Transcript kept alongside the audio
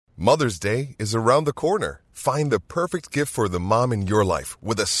Mother's Day is around the corner. Find the perfect gift for the mom in your life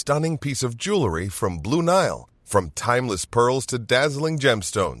with a stunning piece of jewelry from Blue Nile. From timeless pearls to dazzling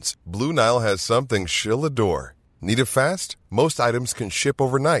gemstones, Blue Nile has something she'll adore. Need it fast? Most items can ship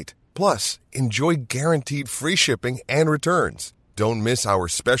overnight. Plus, enjoy guaranteed free shipping and returns. Don't miss our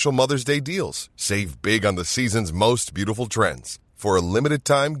special Mother's Day deals. Save big on the season's most beautiful trends. For a limited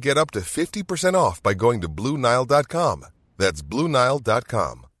time, get up to 50% off by going to BlueNile.com. That's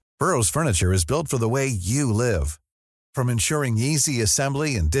BlueNile.com. Burrow's furniture is built for the way you live. From ensuring easy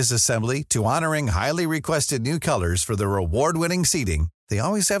assembly and disassembly to honoring highly requested new colors for their award-winning seating, they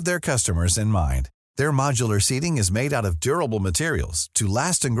always have their customers in mind. Their modular seating is made out of durable materials to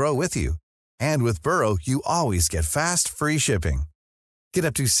last and grow with you. And with Burrow, you always get fast, free shipping. Get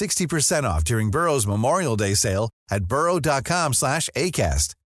up to 60% off during Burrow's Memorial Day sale at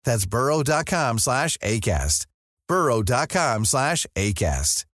burrow.com/ACAST. That's burrow.com/ACAST.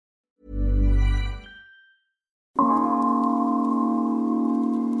 burrow.com/ACAST.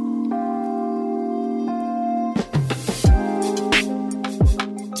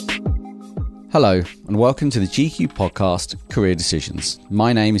 Hello, and welcome to the GQ podcast, Career Decisions.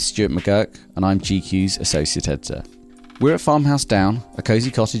 My name is Stuart McGurk, and I'm GQ's Associate Editor. We're at Farmhouse Down, a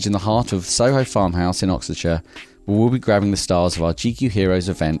cosy cottage in the heart of Soho Farmhouse in Oxfordshire, where we'll be grabbing the stars of our GQ Heroes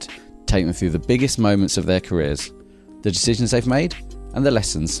event to take them through the biggest moments of their careers, the decisions they've made, and the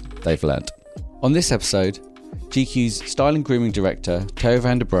lessons they've learnt. On this episode, GQ's Style and Grooming Director, Theo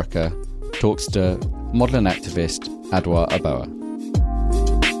van der Broeke, talks to model and activist Adwoa Aboah.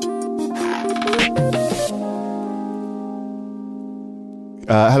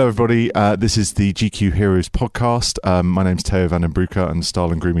 Hello everybody, this is the GQ Heroes podcast. My name's Theo van der Broeke. I'm the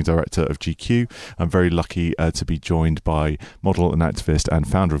Style and Grooming Director of GQ. I'm very lucky to be joined by model and activist and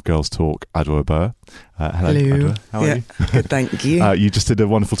founder of Girls Talk, Adwoa Aboah. Hello. Adwoa. How are you? Good, thank you. You just did a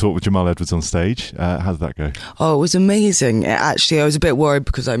wonderful talk with Jamal Edwards on stage. How did that go? Oh, it was amazing. Actually, I was a bit worried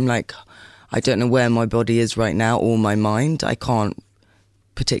because I'm like, I don't know where my body is right now or my mind. I can't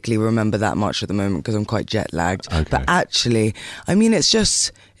particularly remember that much at the moment because I'm quite jet lagged. Okay. But actually, I mean, it's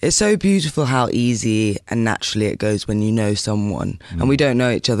so beautiful how easy and naturally it goes when you know someone. And we don't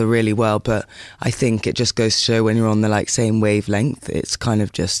know each other really well, but I think it just goes to show when you're on the same wavelength, it's kind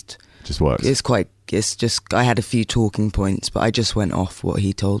of just works. I had a few talking points, but I just went off what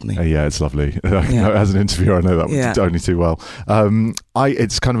he told me. Yeah, it's lovely. As an interviewer, I know that only too well.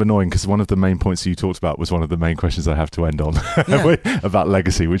 It's kind of annoying because one of the main points that you talked about was one of the main questions I have to end on about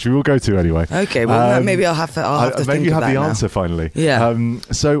legacy, which we will go to anyway. Okay, well maybe I'll have to maybe think you have of the that answer now. Finally. Yeah.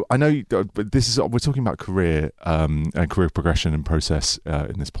 So I know we're talking about career and career progression and process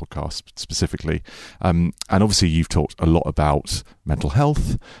in this podcast specifically, and obviously you've talked a lot about mental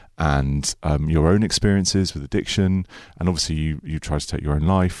health and your own experiences with addiction, and obviously you tried to take your own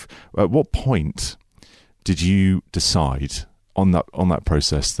life. At what point did you decide on that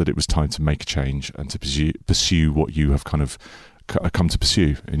process that it was time to make a change and to pursue what you have kind of come to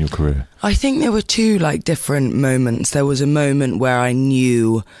pursue in your career? I think there were two different moments. There was a moment where I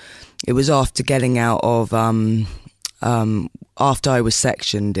knew it was after getting out of after I was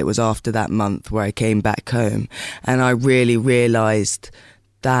sectioned. It was after that month where I came back home, and I really realised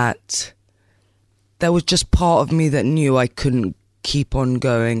that there was just part of me that knew I couldn't keep on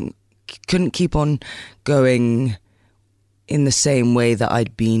going in the same way that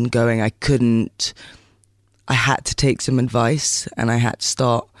I'd been going. I had to take some advice, and I had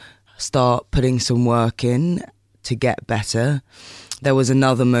to start putting some work in to get better. There was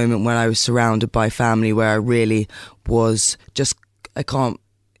another moment when I was surrounded by family where I really was I can't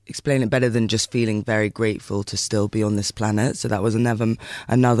explain it better than just feeling very grateful to still be on this planet. So that was another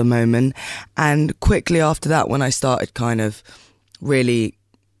moment. And quickly after that, when I started kind of really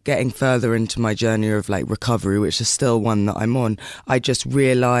getting further into my journey of recovery, which is still one that I'm on, I just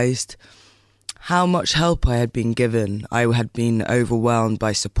realised how much help I had been given. I had been overwhelmed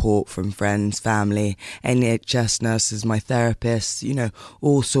by support from friends, family, NHS nurses, my therapists,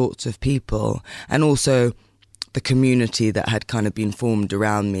 all sorts of people. And also the community that had kind of been formed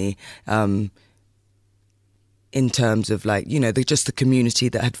around me, in terms of just the community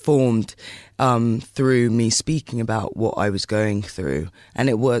that had formed through me speaking about what I was going through. And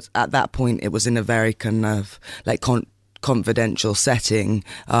it was, at that point, it was in a very kind of confidential setting,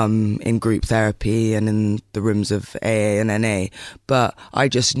 in group therapy and in the rooms of AA and NA. But I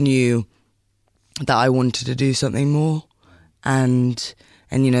just knew that I wanted to do something more. And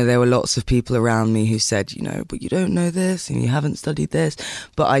there were lots of people around me who said, but you don't know this and you haven't studied this.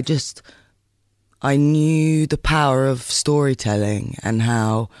 But I knew the power of storytelling and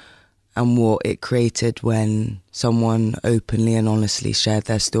how what it created when someone openly and honestly shared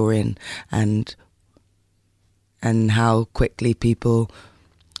their story, and how quickly people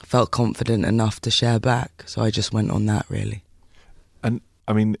felt confident enough to share back. So I just went on that, really. And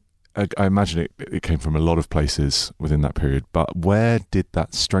I mean, I imagine it came from a lot of places within that period, but where did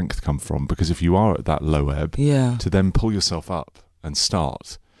that strength come from? Because if you are at that low ebb, to then pull yourself up and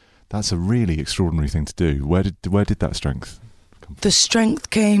start, that's a really extraordinary thing to do. Where did that strength come from? The strength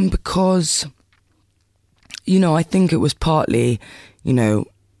came because, I think it was partly, it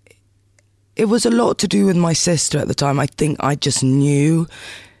was a lot to do with my sister at the time. I think I just knew,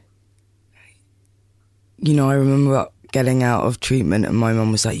 I remember getting out of treatment and my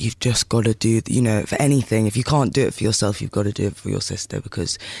mum was like, you've just got to do, for anything, if you can't do it for yourself, you've got to do it for your sister,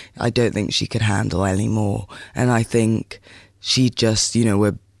 because I don't think she could handle any more. And I think she just,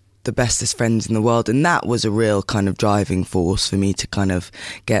 we're the bestest friends in the world. And that was a real kind of driving force for me to kind of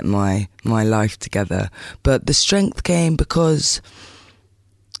get my life together. But the strength came because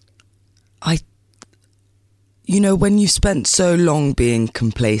when you spent so long being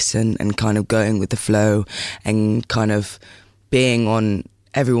complacent and kind of going with the flow and kind of being on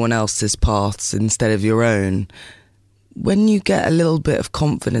everyone else's paths instead of your own, when you get a little bit of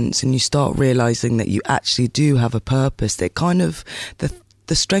confidence and you start realising that you actually do have a purpose, it kind of,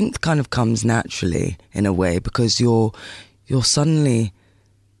 the strength kind of comes naturally in a way, because you're suddenly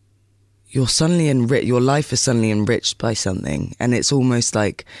enriched, your life is suddenly enriched by something, and it's almost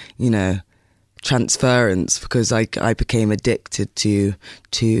like, transference, because I became addicted to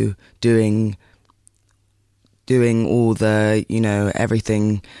doing all the,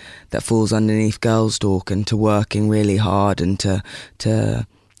 everything that falls underneath Girls Talk, and to working really hard and to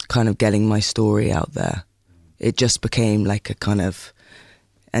kind of getting my story out there. It just became like a kind of,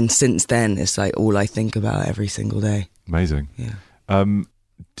 and since then it's like all I think about every single day. Amazing. Yeah.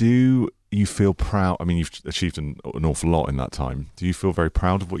 Do you feel proud? I mean, you've achieved an awful lot in that time. Do you feel very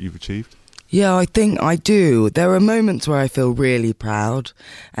proud of what you've achieved? Yeah, I think I do. There are moments where I feel really proud,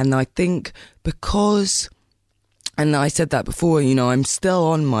 and I think because, and I said that before, I'm still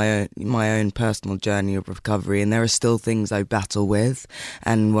on my own personal journey of recovery, and there are still things I battle with,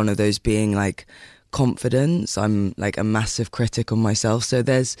 and one of those being like confidence. I'm like a massive critic on myself, so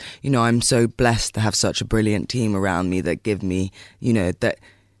there's, I'm so blessed to have such a brilliant team around me that give me, that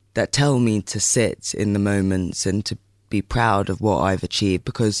tell me to sit in the moments and to be proud of what I've achieved,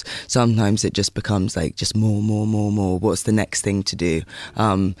 because sometimes it just becomes like just more. What's the next thing to do?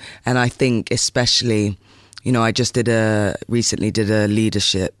 And I think especially, I just recently did a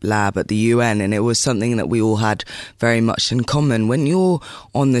leadership lab at the UN, and it was something that we all had very much in common. When you're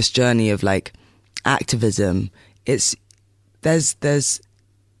on this journey of like activism, it's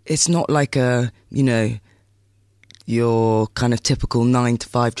not like a, your kind of typical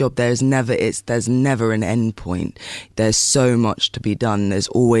 9-to-5 job. There's never an end point. There's so much to be done. There's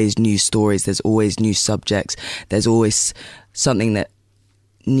always new stories. There's always new subjects. There's always something that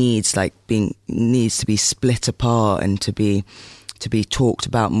needs to be split apart and to be talked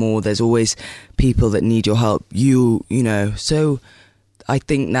about more. There's always people that need your help. So I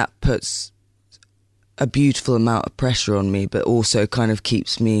think that puts a beautiful amount of pressure on me, but also kind of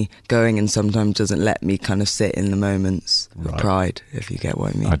keeps me going, and sometimes doesn't let me kind of sit in the moments of pride, if you get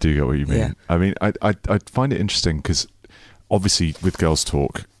what I mean. I do get what you mean. Yeah. I mean, I find it interesting because obviously with Girls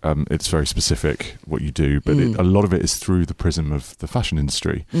Talk, it's very specific what you do, but a lot of it is through the prism of the fashion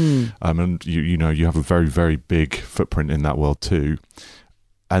industry. And you have a very, very big footprint in that world too.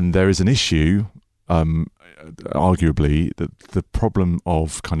 And there is an issue, arguably, that the problem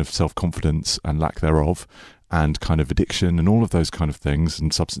of kind of self-confidence and lack thereof, and kind of addiction and all of those kind of things,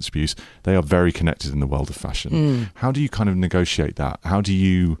 and substance abuse, they are very connected in the world of fashion. How do you kind of negotiate that? How do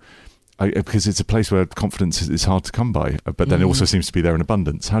you, because it's a place where confidence is hard to come by, but then it also seems to be there in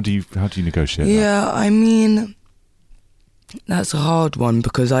abundance. How do you negotiate that? Yeah, I mean, that's a hard one,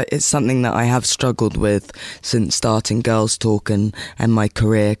 because it's something that I have struggled with since starting Girls Talk and my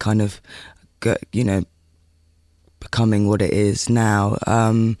career kind of, becoming what it is now.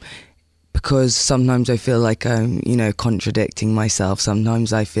 Because sometimes I feel like I'm, contradicting myself.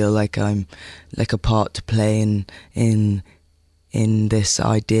 Sometimes I feel like I'm like a part to play in this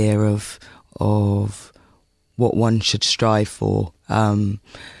idea of what one should strive for,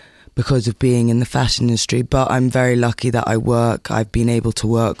 because of being in the fashion industry. But I'm very lucky that I've been able to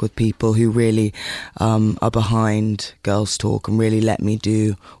work with people who really are behind Girls Talk and really let me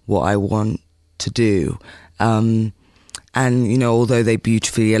do what I want to do. And, although they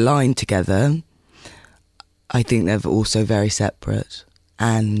beautifully align together, I think they're also very separate,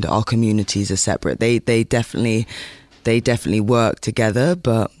 and our communities are separate. They definitely they definitely work together,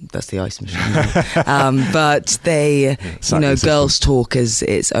 but that's the ice machine. But they, Girls Talk is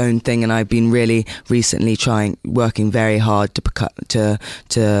its own thing, and I've been really recently working very hard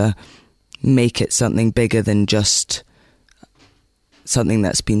to make it something bigger than just something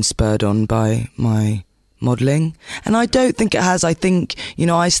that's been spurred on by my modelling. And I don't think it has. I think,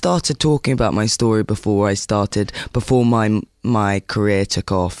 I started talking about my story before my career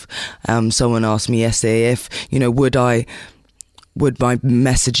took off. Someone asked me yesterday if, would my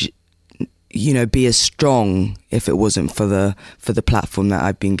message, be as strong if it wasn't for the platform that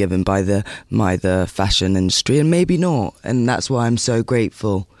I've been given by the fashion industry, and maybe not. And that's why I'm so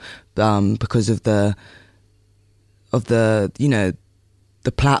grateful, because of the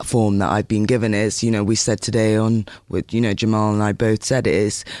platform that I've been given. Is, we said today with Jamal and I both said it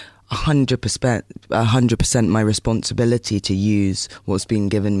is 100% my responsibility to use what's been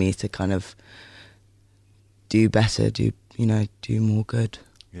given me to kind of do better, do more good.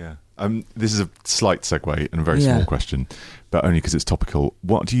 Yeah. This is a slight segue and a very small question, but only because it's topical.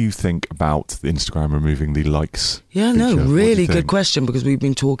 What do you think about the Instagram removing the likes feature? Really good question, because we've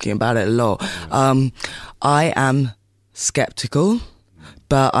been talking about it a lot. I am skeptical,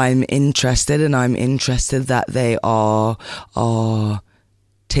 but I'm interested that they are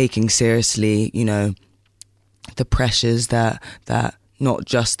taking seriously, the pressures that not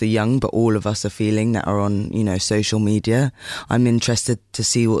just the young, but all of us are feeling that are on, social media. I'm interested to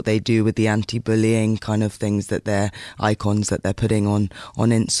see what they do with the anti-bullying kind of things that they're icons that they're putting on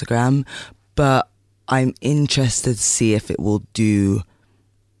Instagram. But I'm interested to see if it will do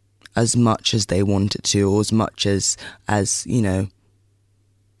as much as they want it to, or as much as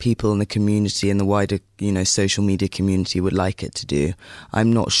people in the community and the wider, social media community would like it to do.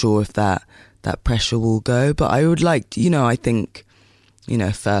 I'm not sure if that pressure will go, but I would like to, I think,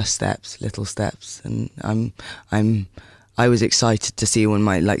 first steps, little steps. And I was excited to see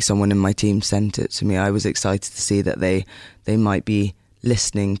when someone in my team sent it to me. I was excited to see that they might be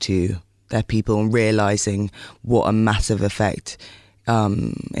listening to their people and realising what a massive effect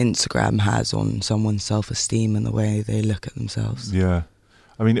Instagram has on someone's self-esteem and the way they look at themselves. Yeah.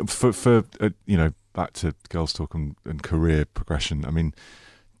 I mean, for back to Girls Talk and career progression, I mean,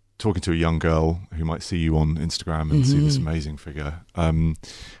 talking to a young girl who might see you on Instagram and see this amazing figure,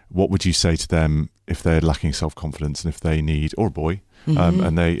 what would you say to them if they're lacking self-confidence and if they need, or a boy,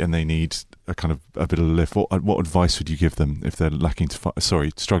 and they need a kind of a bit of a lift? What advice would you give them if they're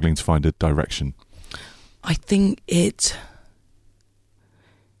struggling to find a direction? I think it's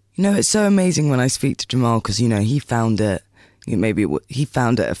so amazing when I speak to Jamal, because he found it. Maybe he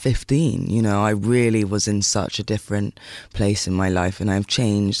found it at 15. I really was in such a different place in my life, and I've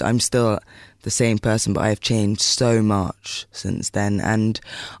changed. I'm still the same person, but I have changed so much since then. And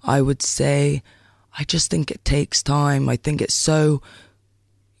I would say, I just think it takes time. I think it's so,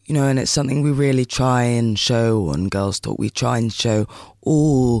 and it's something we really try and show on Girls Talk. We try and show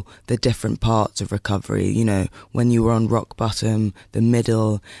all the different parts of recovery, when you were on rock bottom, the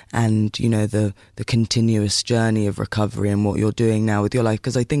middle, and, the continuous journey of recovery and what you're doing now with your life.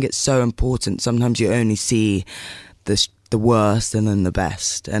 Because I think it's so important. Sometimes you only see the worst and then the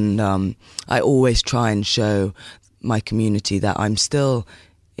best. And I always try and show my community that I'm still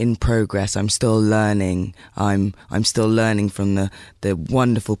in progress. I'm still learning. I'm still learning from the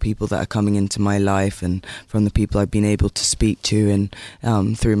wonderful people that are coming into my life, and from the people I've been able to speak to,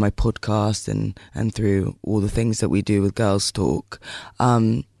 and through my podcast and through all the things that we do with Girls Talk.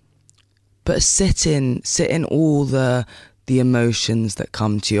 But sit in all the emotions that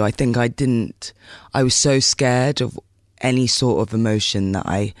come to you. I think I was so scared of any sort of emotion that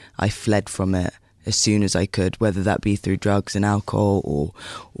I fled from it as soon as I could, whether that be through drugs and alcohol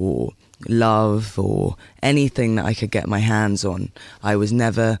or love or anything that I could get my hands on. I was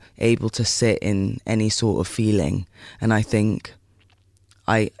never able to sit in any sort of feeling. And I think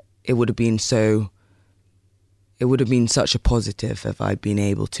it would have been such a positive if I'd been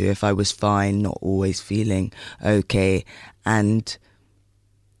able to, if I was fine, not always feeling okay. And,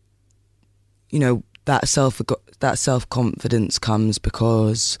 that self-confidence comes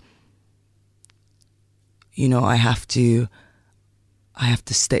because, I have to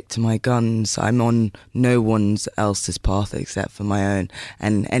stick to my guns. I'm on no one else's path except for my own.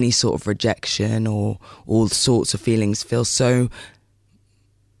 And any sort of rejection or all sorts of feelings feel so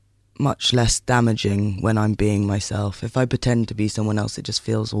much less damaging when I'm being myself. If I pretend to be someone else, it just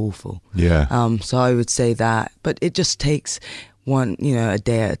feels awful. Yeah. So I would say that. But it just takes a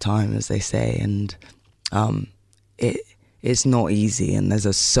day at a time, as they say. And it's not easy, and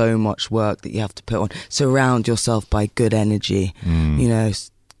there's so much work that you have to put on. Surround yourself by good energy,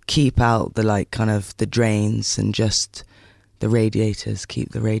 keep out the like kind of the drains and just the radiators,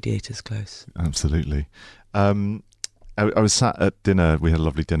 keep the radiators close. Absolutely. I was sat at dinner. We had a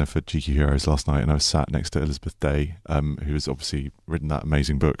lovely dinner for GQ Heroes last night, and I was sat next to Elizabeth Day, who has obviously written that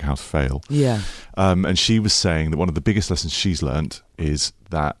amazing book, How to Fail. Yeah. And she was saying that one of the biggest lessons she's learnt is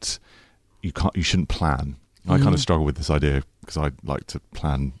that you shouldn't plan. I kind of struggle with this idea because I like to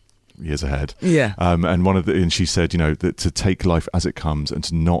plan years ahead. Yeah. And she said, that to take life as it comes and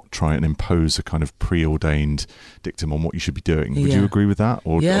to not try and impose a kind of preordained dictum on what you should be doing. Would you agree with that,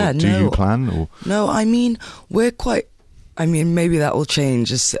 or do you plan? Or no, I mean maybe that will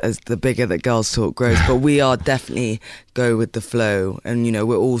change as the bigger that Girls Talk grows, but we are definitely go with the flow, and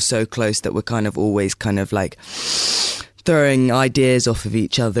we're all so close that we're kind of always kind of like throwing ideas off of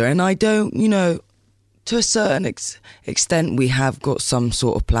each other. And I don't, to a certain extent, we have got some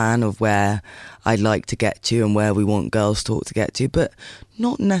sort of plan of where I'd like to get to and where we want Girls Talk to get to, but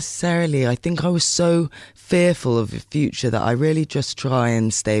not necessarily. I think I was so fearful of the future that I really just try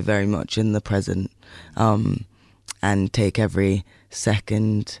and stay very much in the present, and take every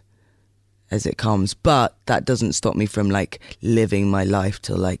second as it comes. But that doesn't stop me from like living my life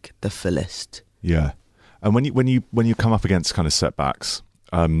to like the fullest. Yeah. And when you come up against kind of setbacks,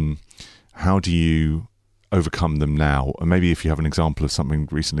 how do you overcome them now? And maybe if you have an example of something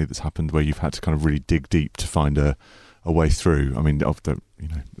recently that's happened where you've had to kind of really dig deep to find a way through. I mean,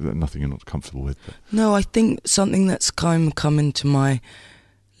 nothing you're not comfortable with. But. No, I think something that's kind of come into my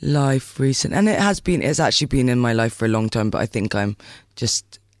life recent, and it's actually been in my life for a long time, but I think I'm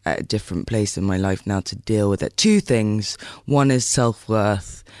just at a different place in my life now to deal with it. Two things. One is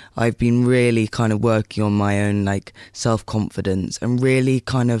self-worth. I've been really kind of working on my own like self-confidence and really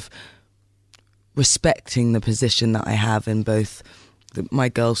kind of respecting the position that I have in both my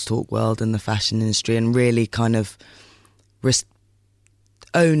Girls Talk world and the fashion industry, and really kind of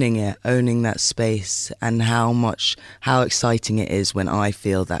owning that space, and how exciting it is when I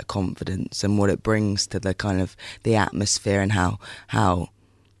feel that confidence and what it brings to the kind of the atmosphere, and how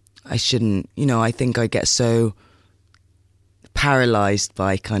I shouldn't, I think I get so paralyzed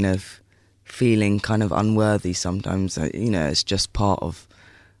by kind of feeling kind of unworthy sometimes. It's just part of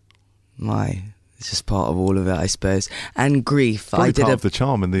all of it, I suppose. And grief. Probably part of the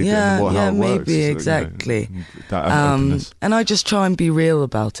charm and how it works. Maybe, exactly. That openness. And I just try and be real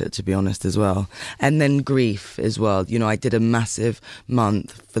about it, to be honest, as well. And then grief as well. I did a massive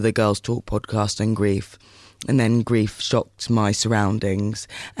month for the Girls Talk podcast on grief. And then grief shocked my surroundings.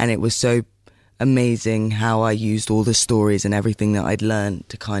 And it was so amazing how I used all the stories and everything that I'd learned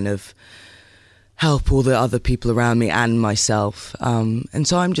to kind of help all the other people around me and myself, and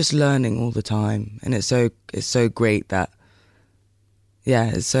so I'm just learning all the time, and it's so great that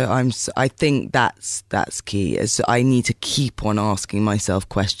I think that's key. I need to keep on asking myself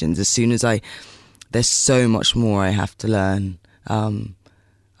questions. As soon as there's so much more I have to learn.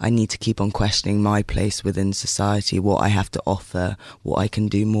 I need to keep on questioning my place within society, what I have to offer, what I can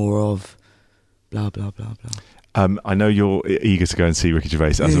do more of, blah blah blah blah. I know you're eager to go and see Ricky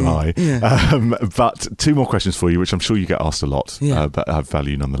Gervais, as am I. Yeah. But two more questions for you, which I'm sure you get asked a lot, but have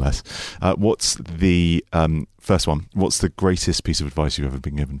value nonetheless. What's the first one? What's the greatest piece of advice you've ever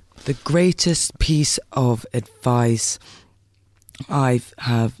been given? The greatest piece of advice I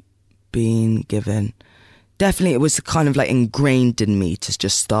have been given. Definitely, it was kind of like ingrained in me to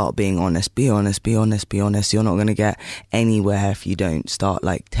just start being honest. Be honest, be honest, be honest. You're not going to get anywhere if you don't start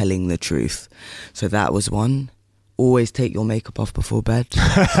like telling the truth. So that was one. Always take your makeup off before bed.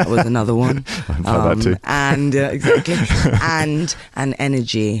 That was another one. I've had that too. And exactly. and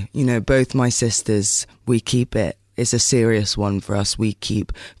energy. Both my sisters, we keep it. It's a serious one for us. We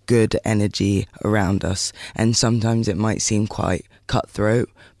keep good energy around us. And sometimes it might seem quite cutthroat,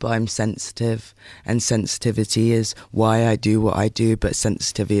 but I'm sensitive, and sensitivity is why I do what I do, but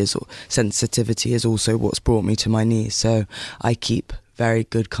sensitivity is also what's brought me to my knees. So I keep very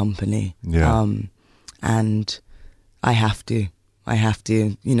good company. Yeah. And I have to.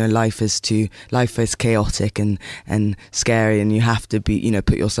 Life is chaotic and scary, and you have to be,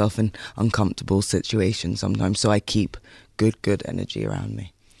 put yourself in uncomfortable situations sometimes. So I keep good energy around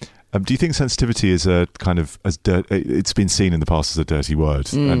me. Do you think sensitivity is a kind of it's been seen in the past as a dirty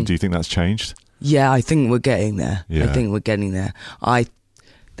word, and do you think that's changed? Yeah, I think we're getting there. Yeah. I think we're getting there.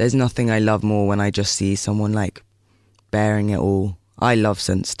 There's nothing I love more when I just see someone like bearing it all. I love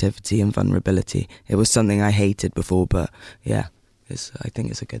sensitivity and vulnerability. It was something I hated before, but yeah, I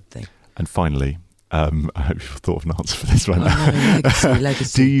think it's a good thing. And finally, I hope you've thought of an answer for this one.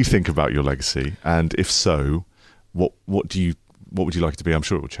 Legacy. Do you think about your legacy? And if so, what would you like it to be? I'm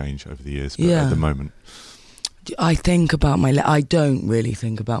sure it will change over the years, but at the moment. I think about I don't really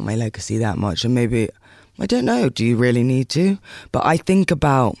think about my legacy that much, and maybe, I don't know, do you really need to? But I just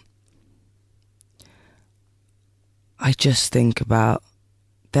think about,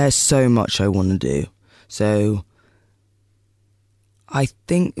 there's so much I want to do. So I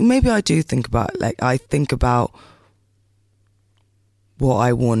think, maybe I do think about, I think about what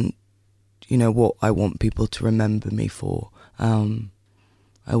I want, what I want people to remember me for.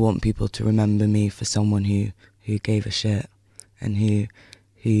 I want people to remember me for someone who gave a shit, and who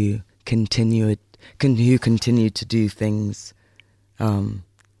continued to do things all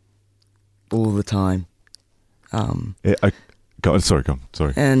the time. Go on. Sorry.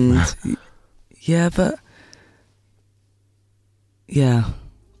 And but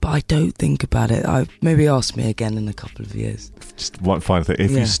I don't think about it. Maybe ask me again in a couple of years. Just one final thing.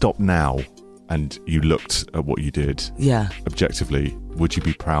 If you stopped now and you looked at what you did, objectively, would you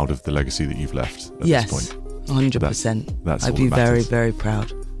be proud of the legacy that you've left at this point? 100%. That's I'd be very, very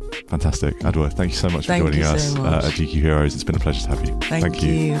proud. Fantastic. Adwoa, thank you so much for joining us at GQ Heroes. It's been a pleasure to have you. Thank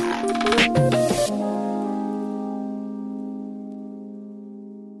you.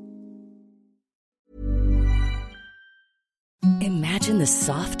 Imagine the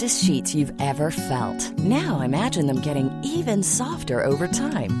softest sheets you've ever felt. Now imagine them getting even softer over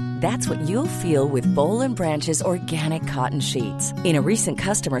time. That's what you'll feel with Boll & Branch's organic cotton sheets. In a recent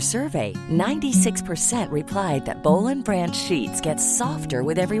customer survey, 96% replied that Boll & Branch sheets get softer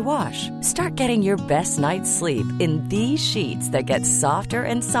with every wash. Start getting your best night's sleep in these sheets that get softer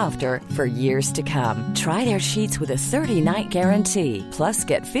and softer for years to come. Try their sheets with a 30-night guarantee. Plus,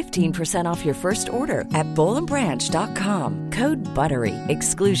 get 15% off your first order at bollandbranch.com. Code BUTTERY.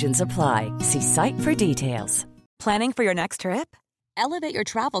 Exclusions apply. See site for details. Planning for your next trip? Elevate your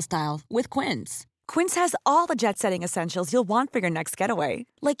travel style with Quince. Quince has all the jet-setting essentials you'll want for your next getaway,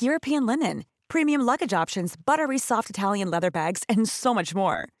 like European linen, premium luggage options, buttery soft Italian leather bags, and so much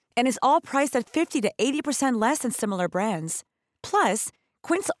more. And is all priced at 50 to 80% less than similar brands. Plus,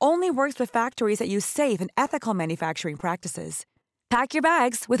 Quince only works with factories that use safe and ethical manufacturing practices. Pack your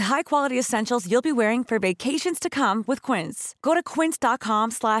bags with high-quality essentials you'll be wearing for vacations to come with Quince. Go to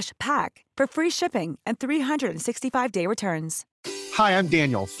quince.com/pack for free shipping and 365-day returns. Hi, I'm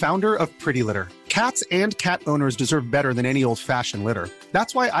Daniel, founder of Pretty Litter. Cats and cat owners deserve better than any old-fashioned litter.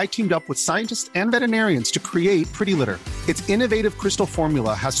 That's why I teamed up with scientists and veterinarians to create Pretty Litter. Its innovative crystal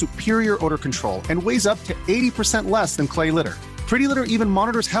formula has superior odor control and weighs up to 80% less than clay litter. Pretty Litter even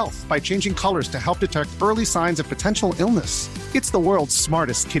monitors health by changing colors to help detect early signs of potential illness. It's the world's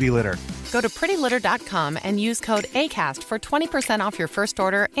smartest kitty litter. Go to prettylitter.com and use code ACAST for 20% off your first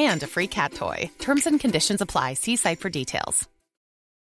order and a free cat toy. Terms and conditions apply. See site for details.